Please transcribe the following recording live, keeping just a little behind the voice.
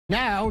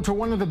Now to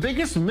one of the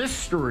biggest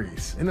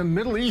mysteries in the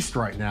Middle East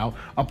right now,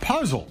 a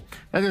puzzle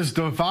that is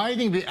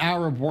dividing the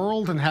Arab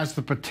world and has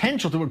the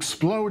potential to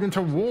explode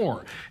into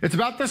war. It's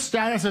about the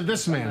status of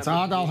this man,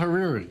 Saad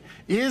al-Hariri.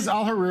 Is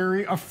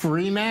al-Hariri a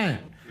free man?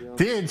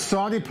 Did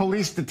Saudi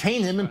police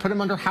detain him and put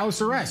him under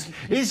house arrest?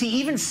 Is he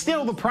even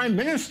still the Prime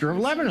Minister of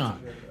Lebanon?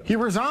 He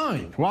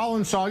resigned while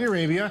in Saudi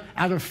Arabia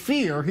out of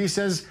fear, he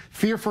says,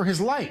 fear for his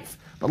life.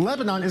 But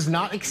Lebanon is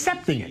not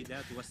accepting it.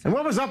 And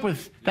what was up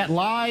with that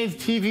live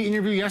TV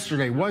interview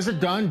yesterday? Was it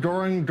done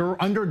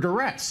under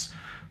duress?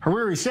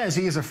 Hariri says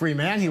he is a free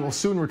man. He will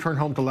soon return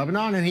home to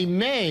Lebanon, and he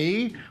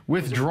may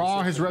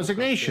withdraw his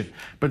resignation.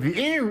 But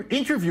the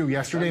interview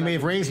yesterday may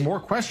have raised more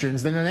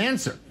questions than an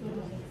answer.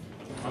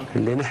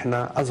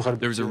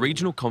 There is a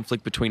regional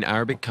conflict between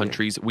Arabic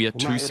countries we are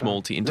too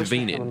small to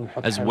intervene in,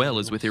 as well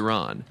as with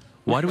Iran.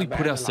 Why do we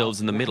put ourselves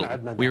in the middle?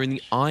 We are in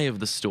the eye of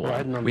the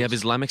storm. We have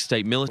Islamic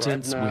State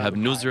militants, we have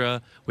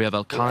Nusra, we have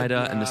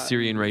Al-Qaeda and the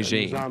Syrian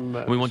regime.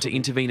 And we want to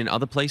intervene in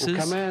other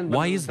places?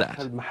 Why is that?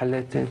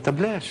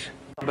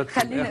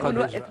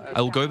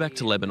 I will go back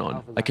to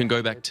Lebanon. I can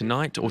go back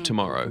tonight or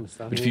tomorrow.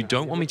 But if you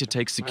don't want me to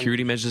take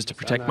security measures to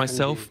protect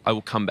myself, I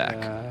will come back.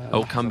 I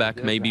will come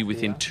back maybe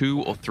within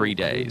 2 or 3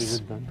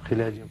 days.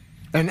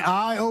 An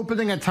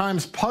eye-opening, at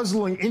times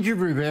puzzling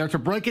interview there. To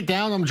break it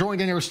down, I'm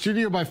joined in our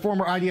studio by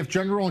former IDF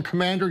General and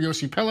Commander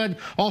Yossi Peled,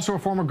 also a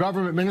former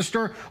government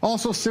minister,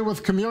 also still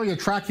with Camelia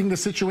tracking the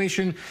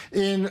situation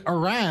in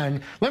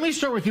Iran. Let me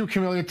start with you,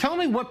 Camelia. Tell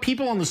me what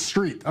people on the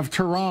street of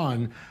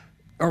Tehran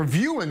are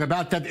viewing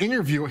about that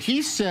interview.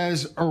 He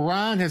says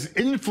Iran has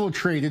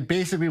infiltrated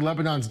basically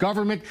Lebanon's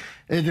government.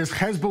 It is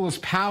Hezbollah's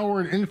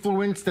power and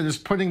influence that is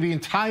putting the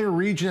entire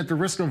region at the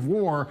risk of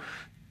war.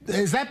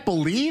 Is that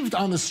believed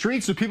on the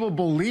streets? Do people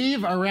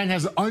believe Iran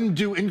has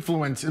undue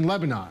influence in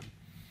Lebanon?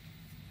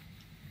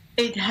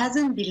 It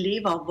hasn't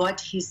believed of what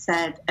he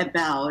said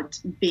about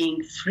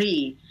being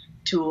free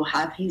to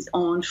have his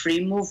own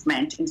free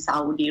movement in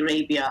Saudi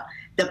Arabia.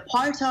 The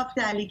part of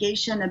the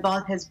allegation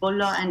about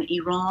Hezbollah and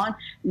Iran,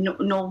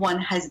 no one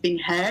has been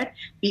heard,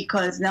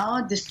 because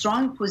now the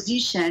strong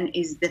position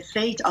is the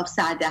fate of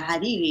Saad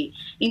Hariri.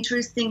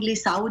 Interestingly,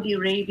 Saudi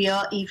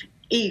Arabia,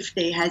 if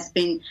they has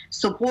been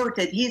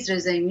supported his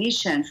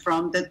resignation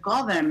from the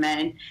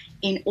government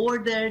in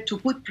order to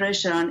put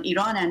pressure on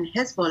Iran and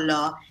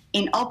Hezbollah,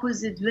 in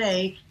opposite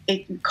way,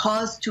 it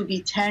caused to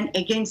be turned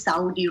against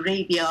Saudi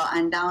Arabia,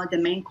 and now the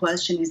main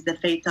question is the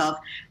fate of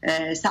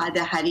Saad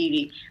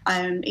Hariri.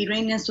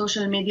 Iranian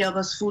social media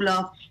was full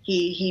of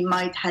he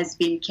might has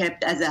been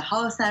kept as a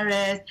house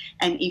arrest,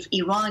 and if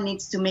Iran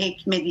needs to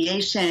make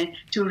mediation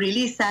to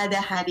release Saad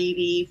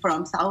Hariri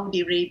from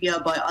Saudi Arabia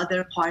by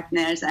other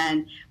partners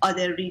and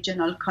other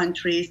regional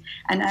countries.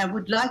 And I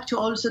would like to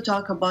also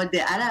talk about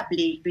the Arab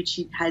League, which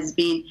it has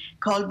been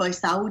called by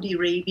Saudi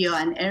Arabia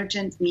an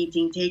urgent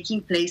meeting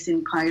taking place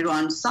in Cairo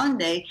on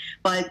Sunday,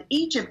 but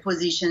Egypt's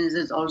position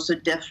is also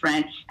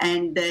different.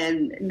 And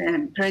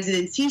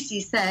President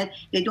Sisi said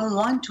they don't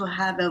want to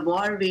have a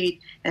war with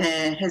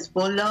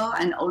Hezbollah,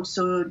 and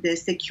also the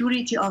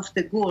security of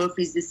the Gulf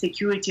is the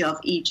security of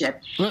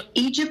Egypt.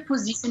 Egypt's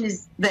position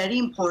is very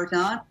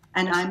important.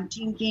 And I'm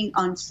thinking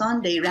on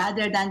Sunday,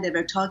 rather than they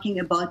were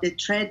talking about the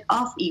threat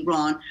of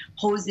Iran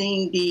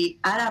posing the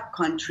Arab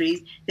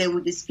countries, they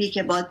would speak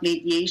about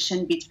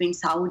mediation between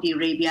Saudi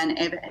Arabia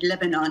and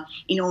Lebanon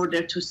in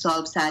order to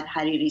solve Saad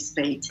Hariri's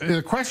fate.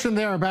 The question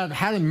there about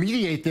how to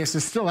mediate this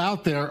is still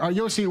out there.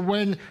 Yossi,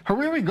 when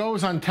Hariri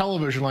goes on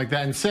television like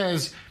that and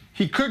says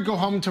he could go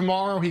home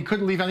tomorrow, he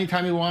could leave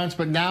anytime he wants,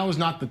 but now is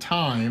not the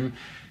time,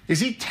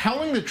 is he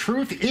telling the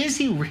truth? Is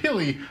he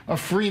really a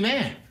free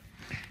man?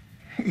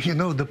 You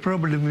know, the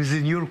problem is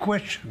in your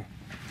question.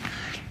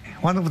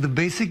 One of the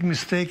basic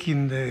mistakes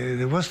in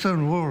the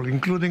Western world,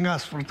 including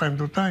us from time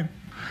to time,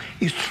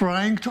 is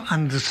trying to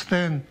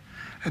understand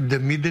the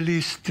Middle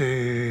East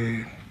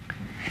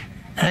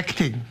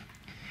acting,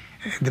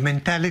 the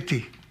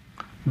mentality,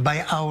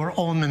 by our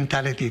own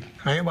mentality.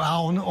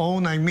 Our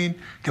own, I mean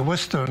the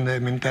Western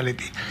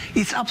mentality.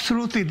 It's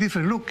absolutely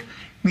different. Look,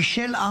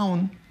 Michel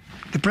Aoun,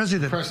 the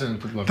president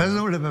of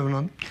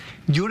Lebanon,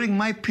 during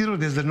my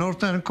period as the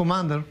Northern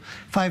Commander,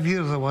 5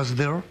 years I was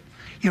there,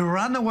 he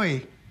ran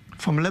away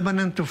from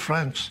Lebanon to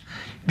France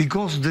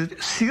because the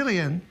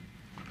Syrian,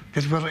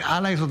 that were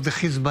allies of the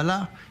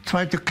Hezbollah,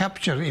 tried to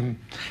capture him.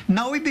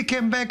 Now he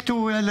became back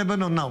to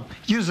Lebanon now.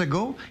 Years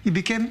ago, he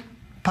became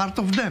part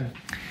of them.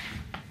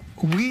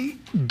 We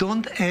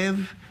don't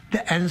have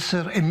the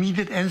answer,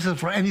 immediate answer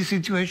for any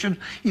situation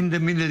in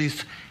the Middle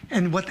East.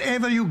 And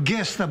whatever you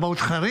guessed about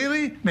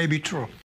Hariri may be true.